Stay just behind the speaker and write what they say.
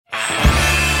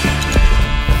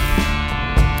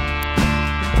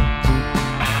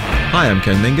Hi, I'm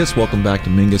Ken Mingus. Welcome back to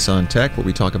Mingus on Tech, where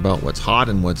we talk about what's hot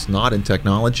and what's not in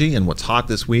technology. And what's hot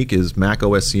this week is Mac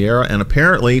OS Sierra and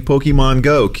apparently Pokemon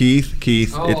Go. Keith,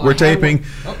 we're taping.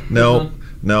 No,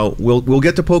 we'll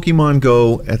get to Pokemon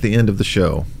Go at the end of the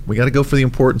show. We got to go for the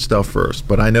important stuff first,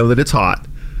 but I know that it's hot.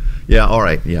 Yeah, all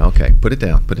right. Yeah, okay. Put it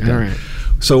down. All right.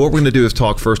 So what we're going to do is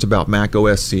talk first about Mac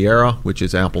OS Sierra, which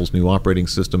is Apple's new operating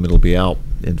system. It'll be out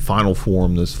in final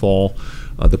form this fall.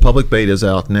 The public beta is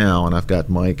out now, and I've got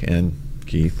Mike and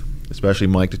Keith, especially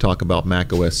Mike, to talk about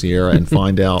Mac OS Sierra and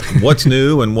find out what's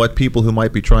new and what people who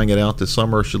might be trying it out this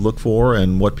summer should look for,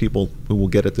 and what people who will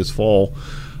get it this fall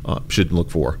should look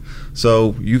for.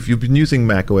 So you've been using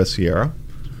Mac OS Sierra.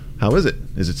 How is it?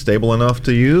 Is it stable enough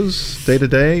to use day to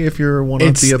day if you want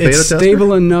to be a beta tester? It's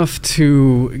stable enough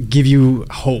to give you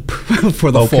hope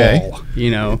for the fall. You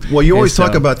know. Well, you always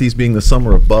talk about these being the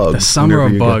summer of bugs. The summer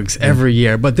of bugs every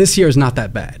year, but this year is not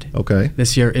that bad. Okay.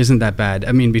 This year isn't that bad.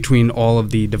 I mean, between all of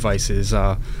the devices,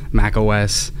 Mac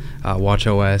OS, Watch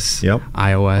OS,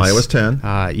 iOS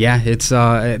 10. Yeah, it's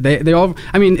they all.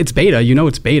 I mean, it's beta. You know,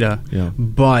 it's beta. Yeah.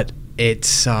 But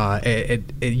it's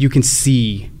you can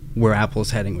see where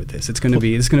Apple's heading with this. It's going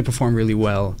to perform really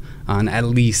well on at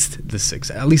least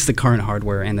the current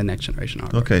hardware and the next generation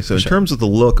hardware. Okay, so in terms of the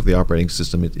look of the operating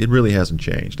system, it really hasn't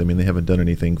changed. I mean, they haven't done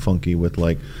anything funky with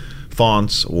like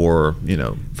fonts or, you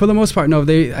know. For the most part, no.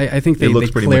 I think they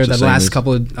cleared the last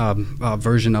couple of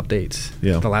version updates.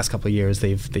 Yeah. The last couple of years,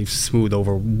 they've smoothed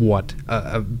over what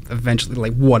eventually,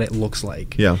 like, what it looks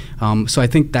like. Yeah. So I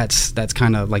think that's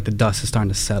kind of like the dust is starting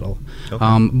to settle.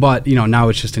 Okay. But you know, now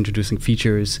it's just introducing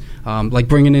features like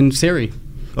bringing in Siri.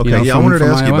 Okay, I wanted to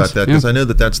ask you about that because Yeah. I know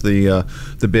that's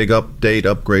the big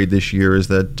upgrade this year is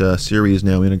that Siri is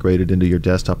now integrated into your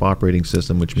desktop operating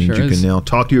system, which means you can now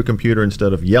talk to your computer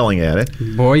instead of yelling at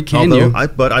it. Boy, can you!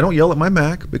 But I don't yell at my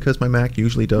Mac because my Mac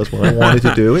usually does what I want it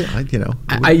to do.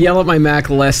 I yell at my Mac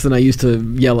less than I used to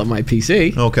yell at my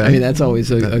PC. Okay, I mean that's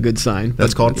always a good sign.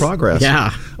 That's called progress.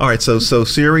 Yeah. All right, so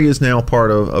Siri is now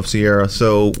part of Sierra.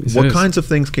 So what kinds of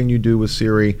things can you do with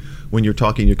Siri when you're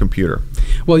talking to your computer?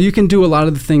 Well, you can do a lot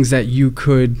of the things that you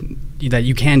can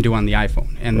do on the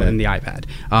iPhone and the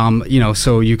iPad.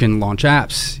 So you can launch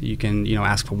apps. You can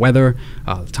ask for weather,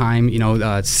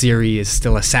 time. Siri is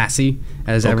still as sassy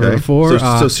as ever before.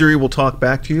 So Siri will talk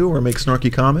back to you or make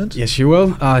snarky comments? Yes, she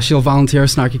will. She'll volunteer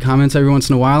snarky comments every once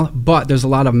in a while. But there's a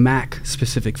lot of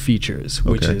Mac-specific features,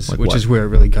 which is where it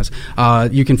really goes.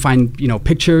 You can find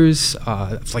pictures,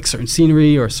 like certain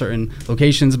scenery or certain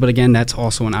locations. But again, that's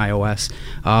also in iOS.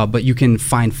 But you can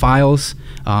find files.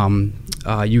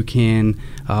 You can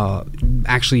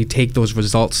actually take those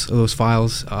results of those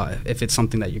files if it's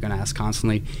something that you're going to ask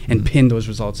constantly and pin those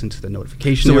results into the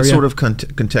notification area. So it's sort of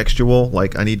contextual,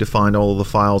 like I need to find all of the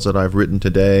files that I've written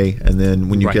today, and then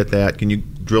when you get that, can you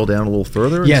drill down a little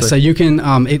further? Yeah, so you can,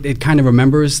 it kind of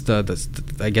remembers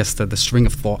the string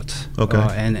of thought. Okay.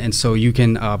 And so you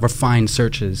can refine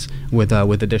searches with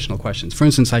additional questions. For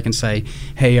instance, I can say,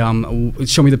 hey,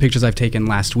 show me the pictures I've taken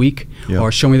last week,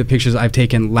 or show me the pictures I've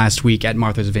taken last week at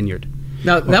Martha's Vineyard.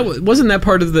 Now, wasn't that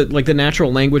part of the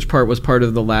natural language part was part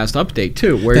of the last update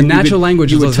too, where the natural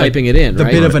language was typing it in, the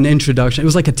right? bit of an introduction. It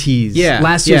was like a tease. Yeah.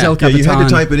 Last year's El Capitan. You had to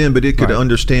type it in, but it could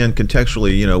understand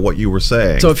contextually, what you were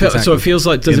saying. So it feels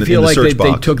like does it feel like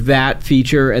they took that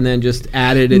feature and then just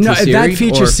added it to Siri? No, that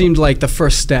feature seemed like the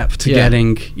first step to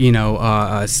getting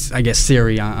I guess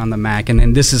Siri on the Mac,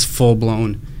 and this is full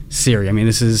blown Siri. I mean,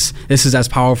 this is as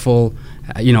powerful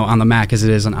on the Mac as it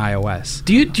is on iOS.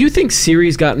 Do you think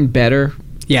Siri's gotten better?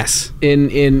 Yes. In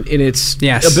its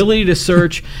ability to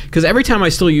search, because every time I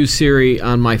still use Siri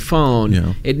on my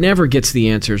phone, it never gets the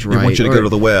answers right. It wants you to go to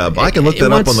the web. I can look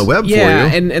that up on the web for you. Yeah,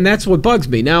 and that's what bugs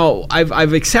me. Now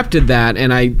I've accepted that,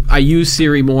 and I use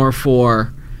Siri more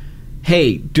for,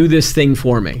 hey, do this thing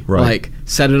for me. Right. Like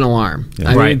set an alarm.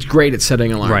 Yeah. I mean, it's great at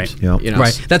setting alarms. Right. Yep.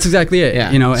 Right. That's exactly it.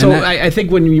 Yeah. So I think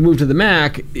when you move to the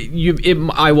Mac,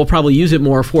 I will probably use it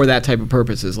more for that type of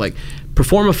purposes, like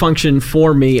perform a function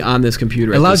for me on this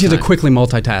computer. It allows you to quickly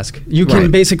multitask. You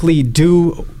can basically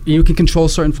you can control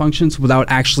certain functions without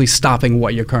actually stopping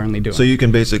what you're currently doing. So you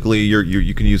can basically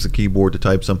you can use the keyboard to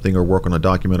type something or work on a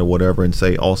document or whatever, and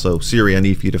say also, Siri, I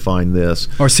need for you to find this.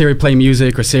 Or Siri, play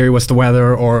music, or Siri, what's the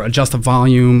weather, or adjust the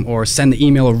volume, or send the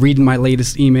email, or read my latest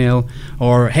email,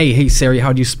 or hey Siri,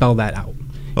 how do you spell that out?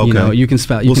 Okay. You can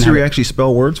spell. Will Siri actually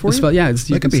spell words for you?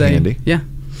 That could be handy. Yeah.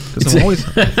 Because I'm always,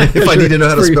 if I need to know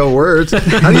how to spell words,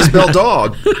 how do you spell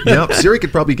dog? Siri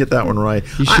could probably get that one right.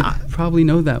 probably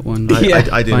know that one.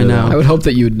 I didn't know. I would hope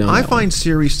that you'd know. I find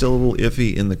Siri still a little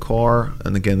iffy in the car,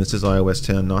 and again, this is iOS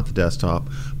 10, not the desktop.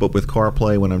 But with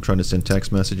CarPlay, when I'm trying to send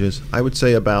text messages, I would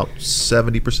say about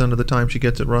 70% of the time she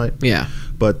gets it right. Yeah.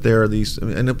 But there are these,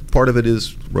 and part of it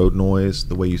is road noise,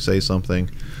 the way you say something.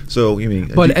 So you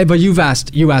mean? But you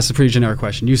asked a pretty generic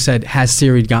question. You said, "Has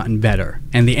Siri gotten better?"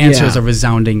 And the answer is a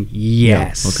resounding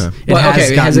yes. Yeah.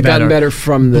 Okay. Has it gotten better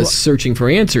from the searching for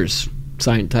answers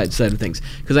side of things?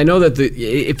 Because I know that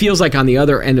it feels like on the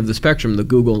other end of the spectrum, the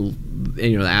Google,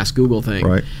 the Ask Google thing,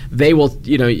 right. They will,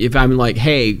 if I'm like,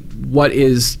 hey,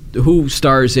 who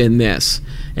stars in this?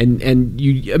 And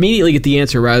you immediately get the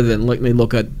answer rather than let me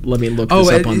look this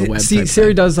up on the web. See,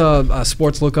 Siri does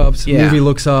sports lookups, movie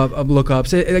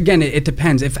lookups. It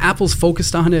depends. If Apple's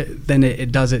focused on it, then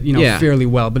it does it fairly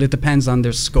well. But it depends on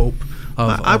their scope.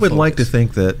 I would like to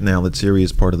think that now that Siri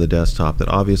is part of the desktop, that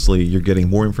obviously you're getting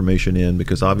more information in,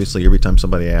 because obviously every time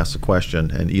somebody asks a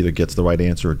question and either gets the right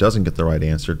answer or doesn't get the right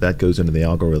answer, that goes into the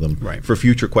algorithm for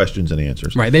future questions and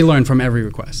answers. Right. They learn from every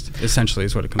request, essentially,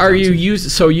 is what it comes down to.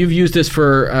 So you've used this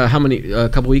for how many? A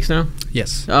couple weeks now?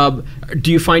 Yes.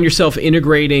 Do you find yourself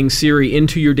integrating Siri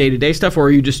into your day-to-day stuff, or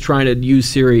are you just trying to use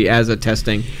Siri as a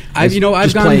testing? I've gone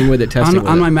playing with it, testing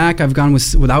on my Mac. I've gone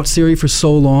without Siri for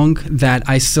so long that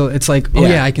it's like,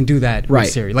 I can do that with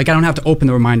Siri. Like, I don't have to open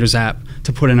the Reminders app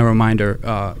to put in a reminder,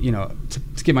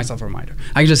 to give myself a reminder.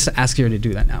 I can just ask Siri to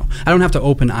do that now. I don't have to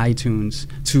open iTunes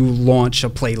to launch a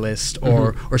playlist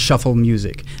or shuffle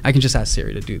music. I can just ask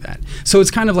Siri to do that. So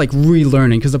it's kind of like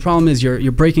relearning, because the problem is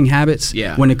you're breaking habits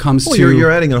when it comes to...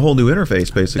 You're adding a whole new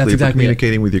interface, basically, for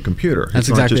communicating with your computer. It's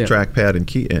not just trackpad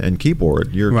and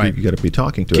keyboard. You got to be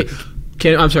talking to it.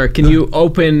 Can you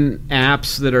open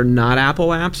apps that are not Apple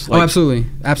apps? Absolutely.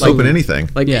 Open anything.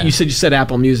 You said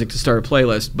Apple Music to start a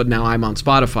playlist, but now I'm on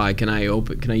Spotify. Can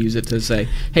I use it to say,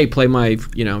 hey, play my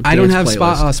dance I don't have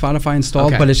Spotify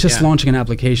installed, but it's just launching an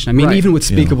application. I mean, even with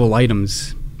speakable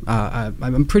items,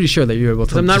 I'm pretty sure that you're able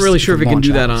to. I'm not really sure if it can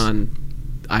do that on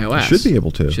iOS. It should be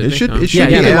able to. It should be. You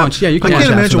can launch I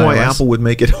can't imagine why Apple would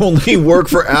make it only work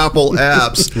for Apple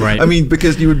apps. Right. I mean,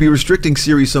 because you would be restricting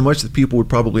Siri so much that people would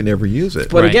probably never use it.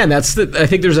 But again, I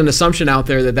think there's an assumption out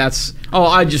there that's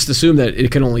I just assume that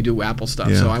it can only do Apple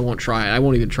stuff, so I won't try it. I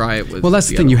won't even try it with. Well, that's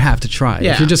the thing. You have to try it.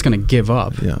 If you're just going to give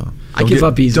up. Yeah. I give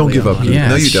up easily. Don't give up.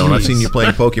 No, you don't. I've seen you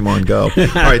playing Pokemon Go.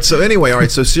 All right.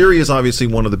 So Siri is obviously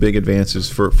one of the big advances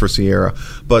for Sierra,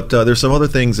 but there's some other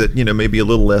things that may be a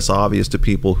little less obvious to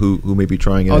people who may be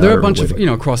trying it out. There are a bunch of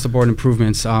across the board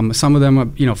improvements. Some of them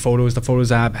are Photos. The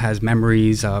Photos app has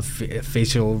memories,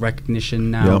 facial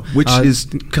recognition now, which is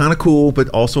kind of cool, but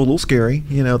also a little scary.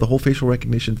 The whole facial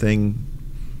recognition thing,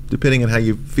 depending on how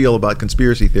you feel about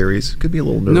conspiracy theories, could be a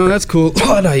little nervous. No, that's cool.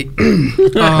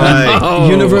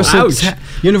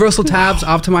 Universal tabs,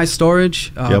 optimized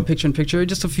storage, picture-in-picture,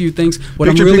 just a few things.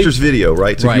 Picture's video,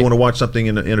 right? So if you want to watch something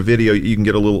in a video, you can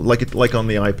get a little like on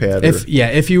the iPad.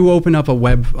 If you open up a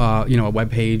web, a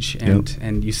web page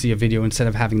and you see a video, instead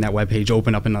of having that web page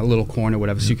open up in a little corner,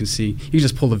 whatever, so you can see, you can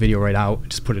just pull the video right out,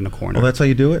 just put it in a corner. Oh, that's how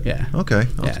you do it? Yeah. Okay,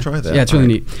 I'll try that. Yeah, it's really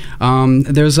neat.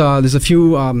 There's a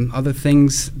few other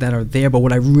things that are there, but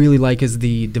what I really like is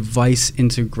the device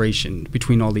integration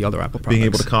between all the other Apple products. Being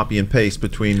able to copy and paste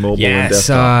between mobile and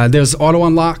desktop. There's auto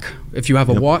unlock if you have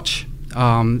a watch.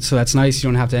 So that's nice. You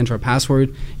don't have to enter a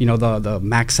password. The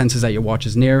Mac senses that your watch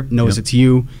is near, knows it's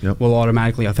you, will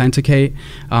automatically authenticate.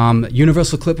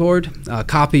 Universal clipboard,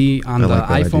 copy on the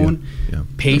iPhone,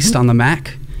 paste on the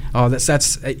Mac. Oh,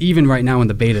 that's even right now in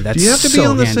the beta. That's do you have to be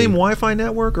on the handy. same Wi-Fi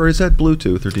network, or is that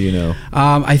Bluetooth, or do you know?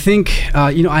 I think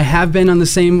I have been on the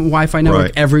same Wi-Fi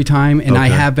network every time, and I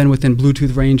have been within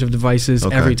Bluetooth range of devices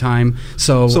every time.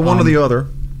 So one or the other.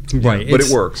 Right, but it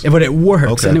works. But it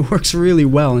works, and it works really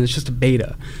well, and it's just a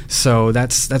beta, so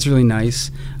that's really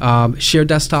nice. Shared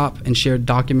desktop and shared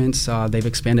documents. They've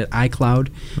expanded iCloud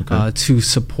to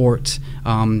support.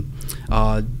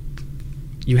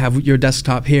 You have your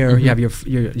desktop here. You have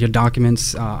your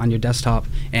documents on your desktop,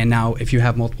 and now if you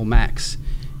have multiple Macs,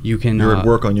 you can. You're at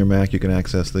work on your Mac. You can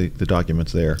access the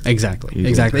documents there. Exactly.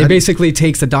 It basically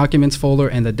takes the documents folder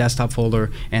and the desktop folder,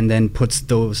 and then puts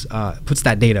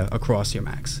that data across your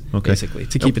Macs. Basically,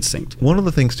 to keep it synced. One of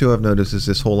the things too I've noticed is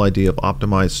this whole idea of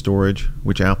optimized storage,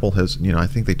 which Apple has. I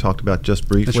think they talked about just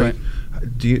briefly. That's right.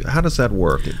 How does that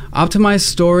work? Optimized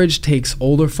storage takes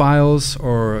older files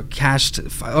or cached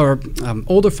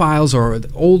older files or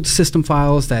old system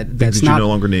files that no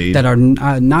longer need, that are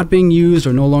not being used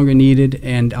or no longer needed,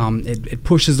 and and it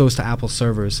pushes those to Apple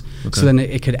servers, so then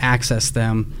it could access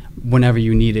them whenever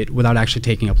you need it without actually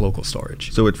taking up local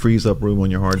storage. So it frees up room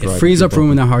on your hard drive. It frees up room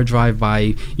in the hard drive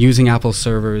by using Apple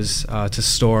servers to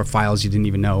store files you didn't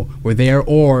even know were there,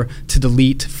 or to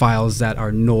delete files that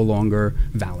are no longer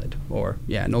valid or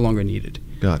no longer needed.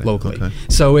 Got it. Locally. Okay.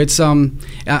 So it's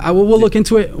we'll look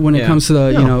into it when it comes to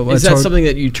the Is that something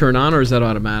that you turn on, or is that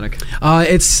automatic?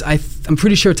 I'm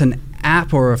pretty sure it's an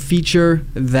app or a feature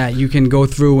that you can go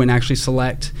through and actually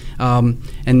select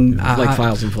like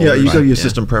files and folders. Yeah, you go to your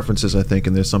system preferences, I think,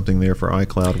 and there's something there for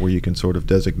iCloud where you can sort of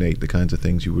designate the kinds of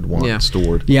things you would want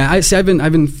stored. Yeah, I've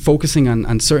been focusing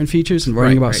on certain features and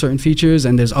writing about certain features,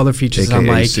 and there's other features AKA I'm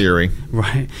like Siri.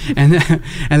 Right, and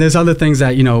there's other things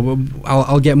that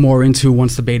I'll get more into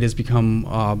once the betas become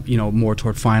more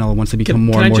toward final, once they become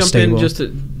more and more stable. Can I jump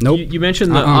in just nope. You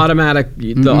mentioned the automatic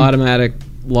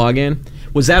login.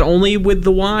 Was that only with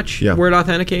the watch where it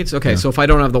authenticates? Okay, so if I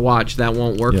don't have the watch, that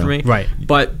won't work for me. Right.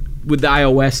 But with the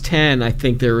iOS 10, I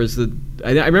think there is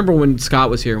I remember when Scott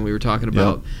was here and we were talking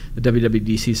about the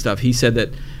WWDC stuff. He said that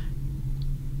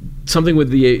something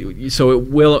with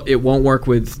it won't work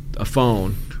with a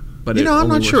phone. But I'm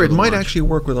not sure. It might actually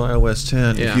work with iOS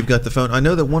 10 if you've got the phone. I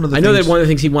know that one of the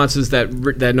things he wants is that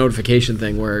notification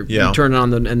thing where you turn it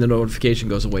on and the notification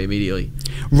goes away immediately.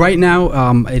 Right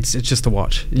now, it's just the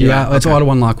watch. It's auto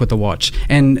unlock with the watch,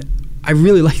 and I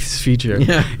really like this feature.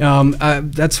 Yeah.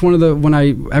 That's one of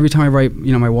the every time I write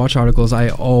my watch articles, I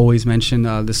always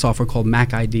mention this software called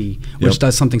Mac ID, which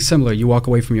does something similar. You walk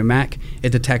away from your Mac, it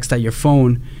detects that your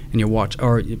phone and your watch,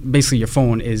 or basically your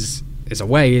phone is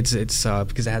away. It's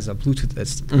because it has a Bluetooth.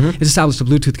 It's established a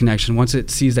Bluetooth connection. Once it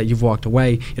sees that you've walked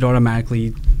away, it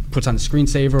automatically puts on the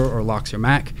screensaver or locks your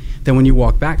Mac. Then when you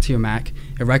walk back to your Mac,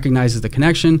 it recognizes the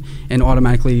connection and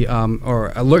automatically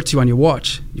or alerts you on your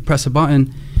watch. You press a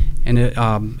button, and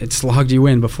it's logged you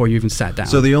in before you even sat down.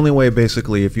 So the only way,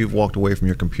 basically, if you've walked away from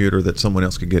your computer, that someone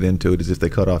else could get into it is if they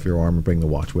cut off your arm and bring the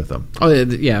watch with them. Oh,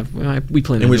 yeah. We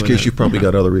plan on in which case you've probably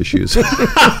got other issues.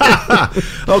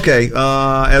 Okay.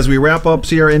 As we wrap up,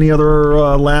 Sierra, any other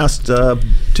last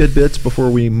tidbits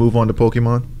before we move on to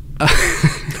Pokemon?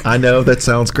 I know that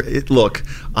sounds great. Look,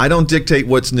 I don't dictate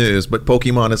what's news, but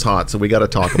Pokemon is hot, so we got to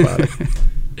talk about it.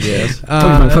 Yes.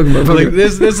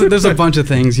 Pokemon. There's a bunch of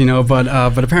things,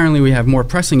 but apparently we have more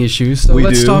pressing issues. So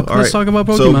let's talk about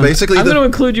Pokemon. So basically, I'm going to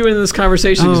include you in this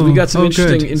conversation because we got some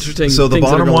interesting. So the things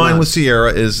bottom line with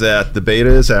Sierra is that the beta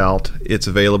is out. It's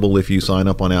available if you sign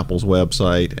up on Apple's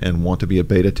website and want to be a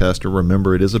beta tester.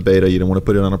 Remember, it is a beta. You don't want to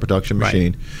put it on a production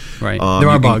machine. Right. There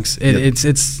are bugs.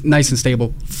 It's nice and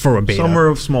stable for a beta. Some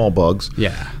are small bugs.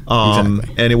 Yeah.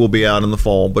 Exactly. And it will be out in the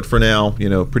fall. But for now,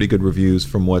 pretty good reviews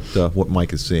from what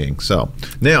Mike is seeing. So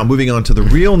now moving on to the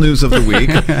real news of the week.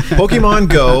 Pokemon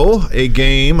Go,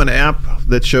 an app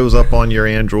that shows up on your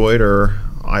Android or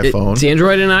iPhone. It's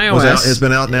Android and iOS. Has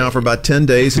been out now for about 10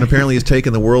 days and apparently has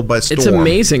taken the world by storm. It's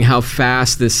amazing how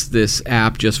fast this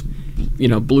app just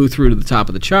blew through to the top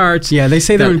of the charts. Yeah, they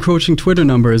say they're encroaching Twitter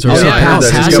numbers. Or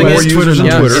passing more users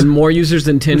than Twitter. And more users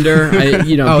than Tinder.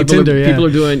 People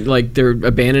are doing, they're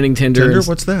abandoning Tinder. Tinder?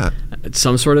 What's that? It's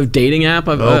some sort of dating app,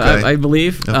 I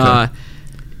believe. Okay.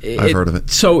 I've heard of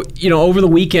it. So, over the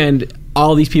weekend,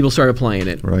 all these people started playing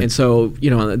it. Right. And so,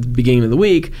 at the beginning of the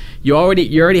week, you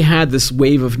already had this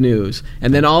wave of news.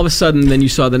 And then all of a sudden, you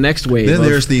saw the next wave. Then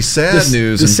there's the sad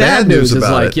news. The sad news is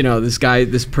like,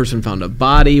 this person found a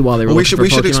body while they were looking for Pokemon. We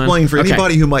should explain for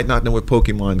anybody who might not know what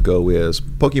Pokemon Go is.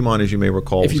 Pokemon, as you may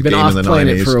recall, was a game in the 90s. If you've been off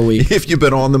planet for a week. If you've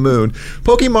been on the moon.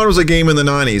 Pokemon was a game in the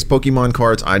 90s. Pokemon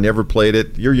cards, I never played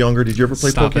it. You're younger. Did you ever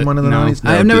play Pokemon in the 90s?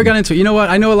 No, I've never got into it. You know what?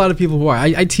 I know a lot of people who are.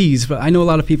 I tease, but I know a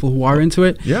lot of people who are into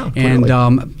it. Yeah, and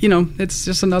it's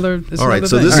just another. All right,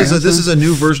 so this is a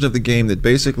new version of the game that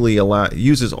basically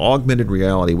uses augmented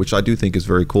reality, which I do think is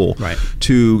very cool. Right.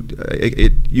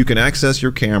 You can access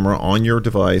your camera on your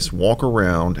device, walk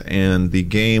around, and the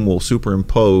game will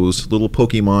superimpose little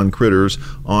Pokemon critters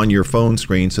on your phone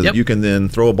screen so that you can then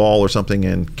throw a ball or something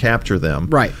and capture them.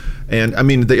 Right. And I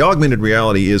mean, the augmented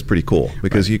reality is pretty cool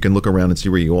because you can look around and see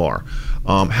where you are.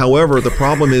 However, the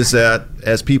problem is that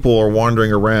as people are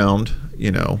wandering around,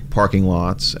 parking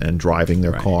lots and driving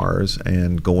their cars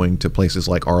and going to places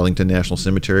like Arlington National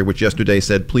Cemetery, which yesterday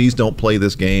said, please don't play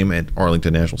this game at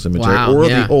Arlington National Cemetery or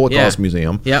the Holocaust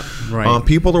Museum. Yep. Right.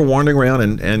 People are wandering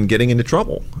around and getting into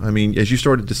trouble. I mean, as you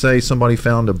started to say, somebody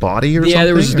found a body or something?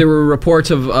 Yeah, there were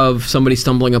reports of somebody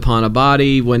stumbling upon a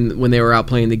body when they were out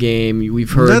playing the game.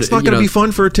 We've heard that's not going to be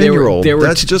fun for a 10-year-old.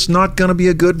 That's just not going to be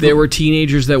a good. There were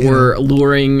teenagers that were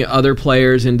luring other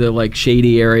players into like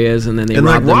shady areas, and then they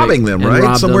robbed robbing them. right?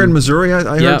 robbed Somewhere them. in Missouri,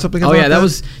 I heard something about that. that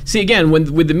was... See, again,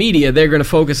 with the media, they're going to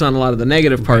focus on a lot of the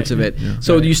negative parts of it. Yeah.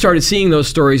 So you started seeing those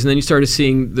stories, and then you started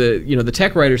seeing the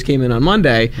tech writers came in on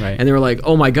Monday, and they were like,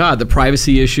 oh my God, the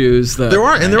privacy issues. There's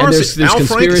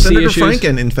Senator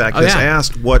Franken, in fact, has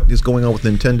asked what is going on with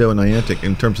Nintendo and Niantic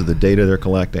in terms of the data they're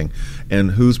collecting,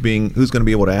 and who's going to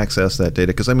be able to access that data.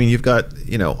 Because, I mean, you've got,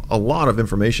 a lot of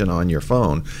information on your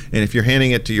phone, and if you're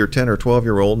handing it to your 10 or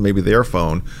 12-year-old, maybe their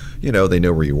phone, they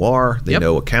know where you are, they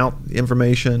know account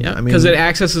information. I mean, because it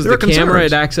accesses the camera,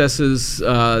 it accesses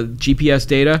GPS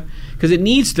data, because it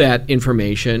needs that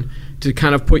information to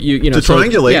kind of put you, to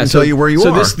triangulate and tell you where you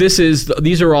are. So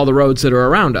these are all the roads that are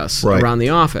around us, around the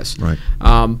office. Right.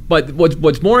 But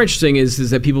what's more interesting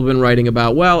is that people have been writing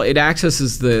about, well, it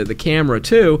accesses the camera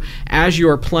too as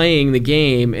you're playing the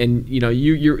game, and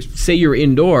you say you're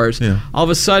indoors. Yeah. All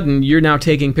of a sudden you're now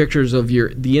taking pictures of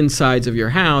the insides of your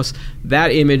house.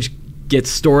 That image gets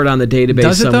stored on the database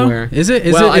Does it somewhere. Though? Is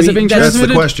it being transmitted? That's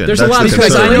the question. There's a lot of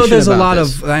because I know there's a lot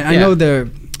of I know there.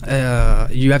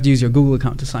 You have to use your Google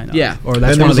account to sign up. Yeah, or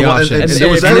that's one of the options. And there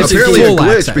was apparently a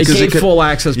glitch because it gave full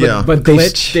access, but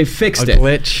they fixed it.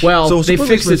 Glitch. Well, they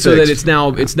fixed it so that it's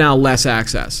now less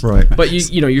access. Right. But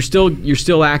you're still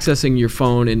accessing your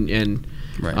phone and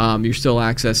you're still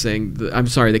accessing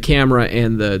the camera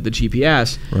and the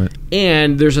GPS. Right.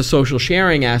 And there's a social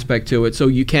sharing aspect to it. So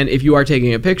you can, if you are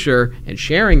taking a picture and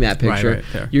sharing that picture,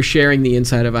 you're sharing the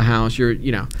inside of a house.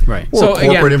 Right. So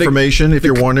corporate information. If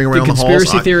you're wandering around the halls,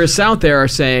 conspiracy theorists out there are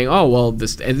saying, "Oh, well,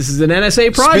 this is an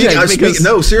NSA project."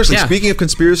 No, seriously. Yeah. Speaking of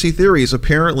conspiracy theories,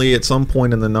 apparently at some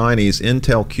point in the '90s,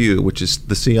 Intel Q, which is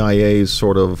the CIA's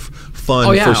sort of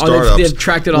fund for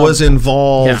startups, was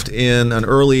involved in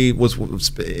was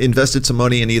invested some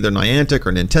money in either Niantic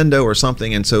or Nintendo or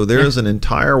something, and so there's an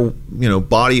entire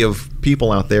body of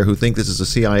people out there who think this is a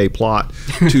CIA plot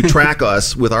to track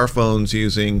us with our phones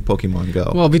using Pokemon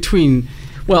Go.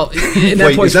 Well,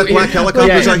 is that black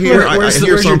helicopters I hear? Where's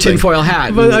your tinfoil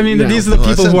hat? But I mean, these are the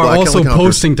people who are also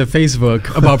posting to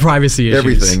Facebook about privacy issues.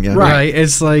 Everything, right?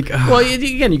 It's like, well,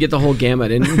 again, you get the whole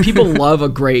gamut, and people love a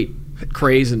great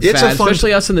craze and fad,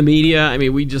 especially us in the media. I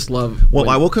mean, we just love. Well,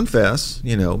 I will confess,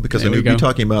 because I knew we'd be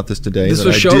talking about this today. This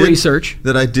was research.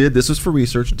 This was for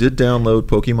research. Did download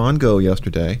Pokemon Go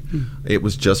yesterday. It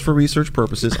was just for research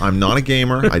purposes. I'm not a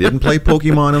gamer. I didn't play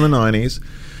Pokemon in the '90s.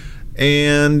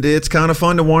 And it's kind of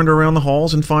fun to wander around the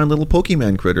halls and find little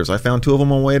Pokemon critters. I found 2 of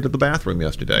them on the way to the bathroom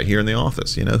yesterday here in the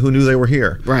office. Who knew they were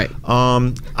here? Right.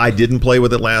 I didn't play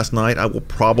with it last night. I will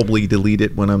probably delete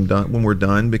it when we're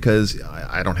done, because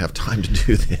I don't have time to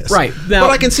do this. Right. Now,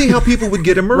 but I can see how people would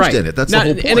get immersed in it. That's the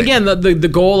whole point. And again, the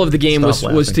goal of the game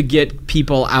was to get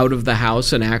people out of the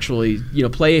house and actually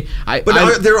play.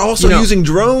 But they're also using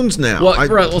drones now.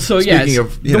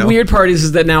 The weird part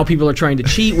is that now people are trying to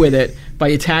cheat with it by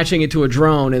attaching it to a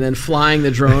drone and then flying the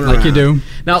drone around. Like you do.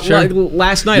 Now,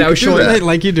 last night I was showing that.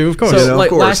 Like you do, of course. So,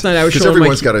 last night I was showing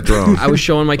everyone's got a drone. I was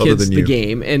showing my kids the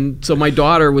game, and so my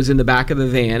daughter was in the back of the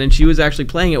van, and she was actually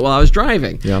playing it while I was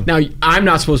driving. Yeah. Now, I'm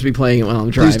not supposed to be playing it while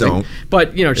I'm driving. Please don't.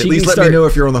 But she at least let me know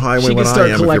if you're on the highway when I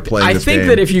am. If you're playing this game. I think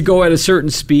that if you go at a certain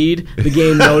speed, the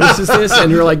game notices this,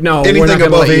 and you're like, no, anything we're not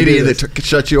above 80 that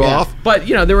shuts you off. But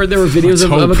there were videos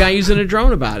of a guy using a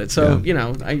drone about it. So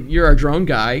you're our drone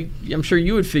guy. I'm sure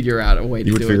you would figure out a way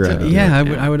to do it. Yeah,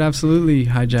 I would absolutely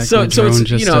hijack my drone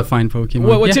just to find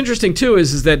Pokemon. What's interesting too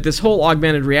is that this whole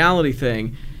augmented reality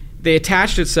thing, they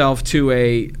attached itself to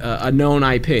a known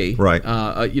IP, right?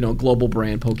 Global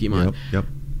brand Pokemon. Yep.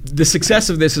 The success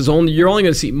of this is you're only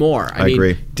going to see more. I mean,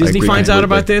 agree. Disney finds out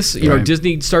about this.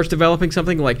 Disney starts developing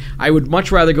something like, I would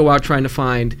much rather go out trying to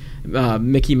find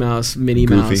Mickey Mouse, Minnie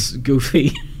Mouse,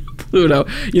 Goofy. Pluto,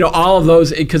 all of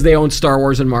those, because they own Star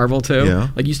Wars and Marvel too. Yeah.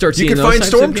 Like you start seeing you can those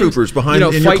find stormtroopers behind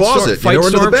in your closet. Fight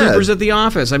stormtroopers at the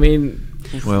office. I mean,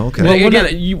 well, okay. Well,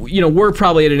 again, we're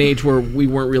probably at an age where we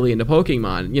weren't really into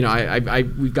Pokemon.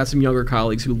 We've got some younger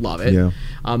colleagues who love it.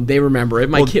 Yeah. They remember it.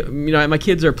 My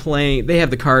kids are playing. They have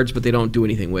the cards, but they don't do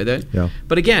anything with it. Yeah.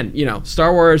 But again,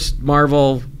 Star Wars,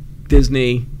 Marvel,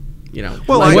 Disney.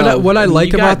 What I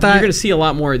like about that, you're going to see a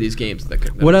lot more of these games.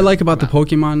 What I like about the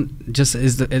Pokemon just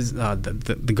is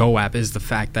the Go app is the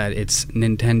fact that it's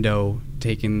Nintendo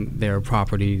taking their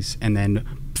properties and then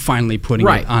finally putting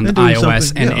Right. it on And doing iOS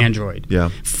something, and yeah. Android. Yeah.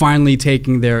 Finally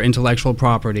taking their intellectual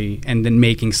property and then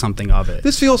making something of it.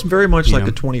 This feels very much You like know?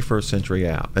 a 21st century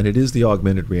app, and it is the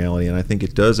augmented reality, and I think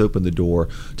it does open the door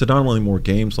to not only more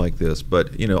games like this, but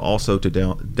also to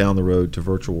down the road to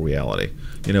virtual reality.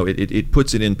 It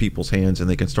puts it in people's hands, and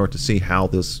they can start to see how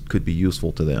this could be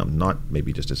useful to them, not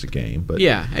maybe just as a game, but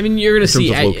Yeah, I mean, you're going to in terms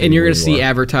see, of locating and you're where going to you see are.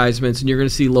 advertisements, and you're going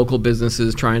to see local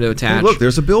businesses trying to attach. Hey, look,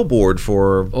 there's a billboard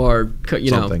for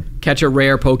something. Catch a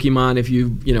rare Pokemon if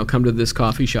you come to this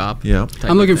coffee shop. Yeah. type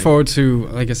I'm of looking thing. forward to,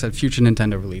 like I said, future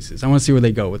Nintendo releases. I want to see where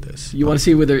they go with this. You want to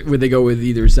see where they go with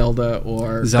either Zelda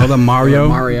or Zelda, Mario, or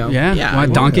Mario. yeah. Yeah, Why,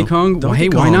 Mario. Donkey Kong. Well, Donkey hey,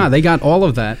 why Kong. not? They got all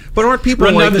of that. But aren't people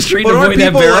Run like down the street but and aren't avoid that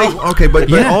people barrel? like okay, but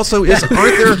Yeah. also aren't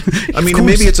there? I mean, course.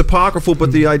 maybe it's apocryphal,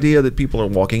 but the idea that people are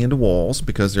walking into walls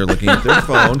because they're looking at their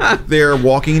phone, they're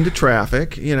walking into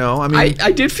traffic. I mean,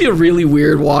 I did feel really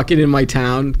weird walking in my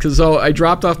town because I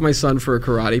dropped off my son for a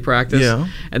karate practice, Yeah.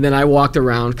 and then I walked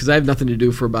around because I have nothing to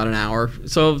do for about an hour.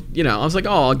 So I was like,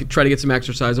 I'll try to get some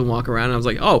exercise and walk around. And I was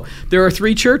like, there are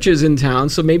 3 churches in town,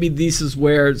 so maybe this is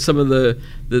where some of the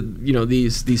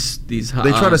these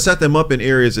they try to set them up in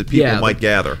areas that people yeah, might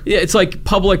gather. Yeah, it's like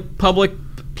public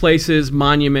places,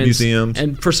 monuments, Museums.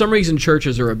 and for some reason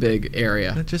churches are a big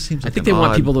area. That just seems I like think an they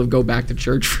want odd- people to go back to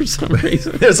church for some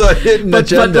reason. There's a hidden but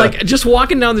agenda. like just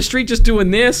walking down the street, just doing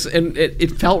this, and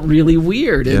it felt really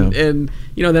weird. And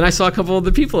then I saw a couple of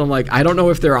the people. I'm like, I don't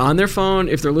know if they're on their phone,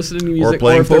 if they're listening to music,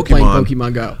 playing if they're playing Pokemon.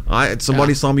 Pokemon Go.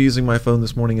 Somebody saw me using my phone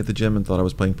this morning at the gym and thought I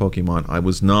was playing Pokemon. I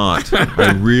was not.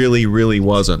 I really, really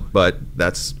wasn't. But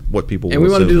that's what people. And will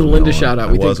we want to assume do the from Linda now on. shout out.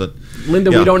 I We think- wasn't.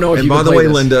 Linda, we don't know if and you by can the play way,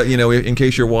 this. Linda, in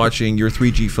case you're watching, your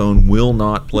 3G phone will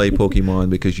not play Pokemon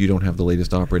because you don't have the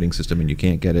latest operating system and you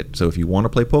can't get it. So if you want to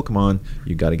play Pokemon,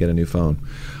 you got to get a new phone.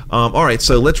 All right,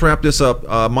 so let's wrap this up.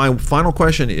 My final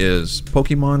question is: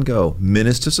 Pokemon Go,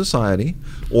 menace to society,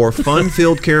 or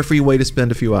fun-filled, carefree way to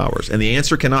spend a few hours? And the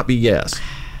answer cannot be yes.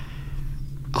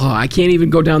 I can't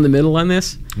even go down the middle on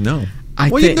this. No. I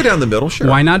Well, you think- can go down the middle, sure.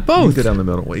 Why not You both? can go down the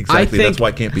middle. Well, exactly. think- That's why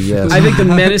it can't be yes. I think the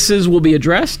menaces will be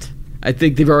addressed. I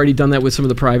think they've already done that with some of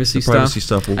the privacy The privacy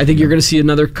stuff will- I think you're yeah. going to see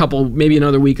maybe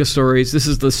another week of stories. This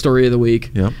is the story of the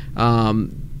week. Yep.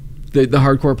 The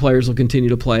hardcore players will continue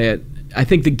to play it. I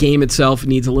think the game itself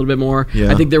needs a little bit more.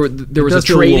 Yeah. I think there was a does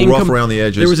feel a little trading rough around the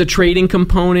edges. There was a trading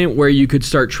component where you could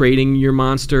start trading your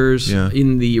monsters Yeah.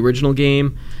 in the original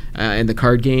game and the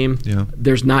card game. Yeah.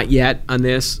 There's not yet on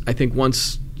this. I think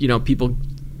once people,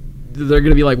 they're going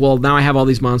to be like, well, now I have all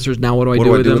these monsters. Now what do I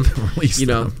do with them? Release You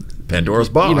know, them. Pandora's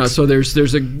box. so there's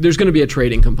going to be a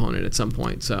trading component at some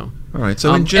point. So All right.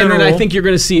 So in general, and then I think you're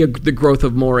going to see the growth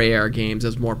of more AR games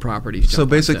as more properties. so jump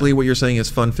onto basically, it. what you're saying is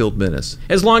fun-filled menace.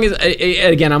 As long as,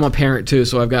 again, I'm a parent too,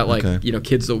 so I've got Okay.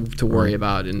 kids to worry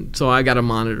about, and so I got to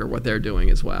monitor what they're doing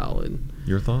as well. And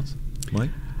Your thoughts, Mike?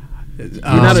 you're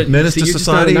not a Menace so to you're just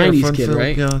not a society or 90s kid, fun-filled?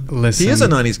 right? Yeah. Listen, He is a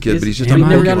 90s kid, but he's just Am a You've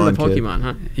I- never gotten Pokemon the kid. Pokemon,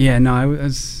 huh? Yeah, no, I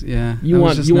was. Yeah, You I was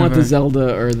want just you want the never-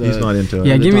 Zelda or the? He's not into it.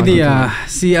 Yeah, give me the.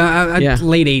 Donkey Yeah.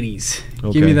 Late '80s.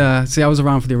 Okay. Give me the. See, I was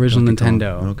around for the original Donkey Kong.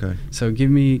 Nintendo. Okay. So give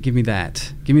me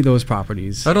that. Give me those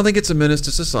properties. I don't think it's a menace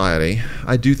to society.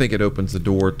 I do think it opens the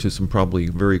door to some probably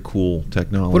very cool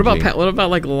technology. What about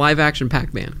like live action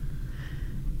Pac-Man?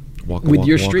 Waka with Waka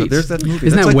your Waka. streets? There's that movie.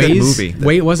 Isn't That's that like Waze? movie.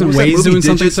 Wait, wasn't What was that Waze movie? doing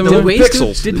something Digits? similar? No, Waze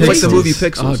Pixels. did It's like the Pixels? movie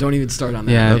Pixels. Oh, don't even start on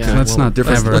that. Yeah, Okay, let's well, not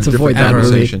different- ever. let's avoid that ever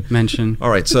conversation. mention.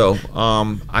 All right, so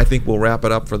I think we'll wrap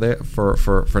it up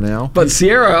for now. But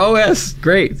Sierra OS,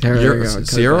 great. There we go.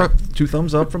 Sierra, 2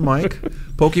 thumbs up from Mike.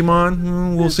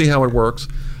 Pokemon, we'll see how it works.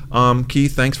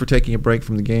 Keith, thanks for taking a break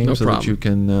from the game No so problem. that you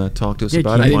can talk to us Yeah,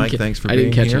 about Keith. it. I didn't Mike, ca- thanks for I being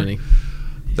didn't catch here. any.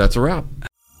 That's a wrap.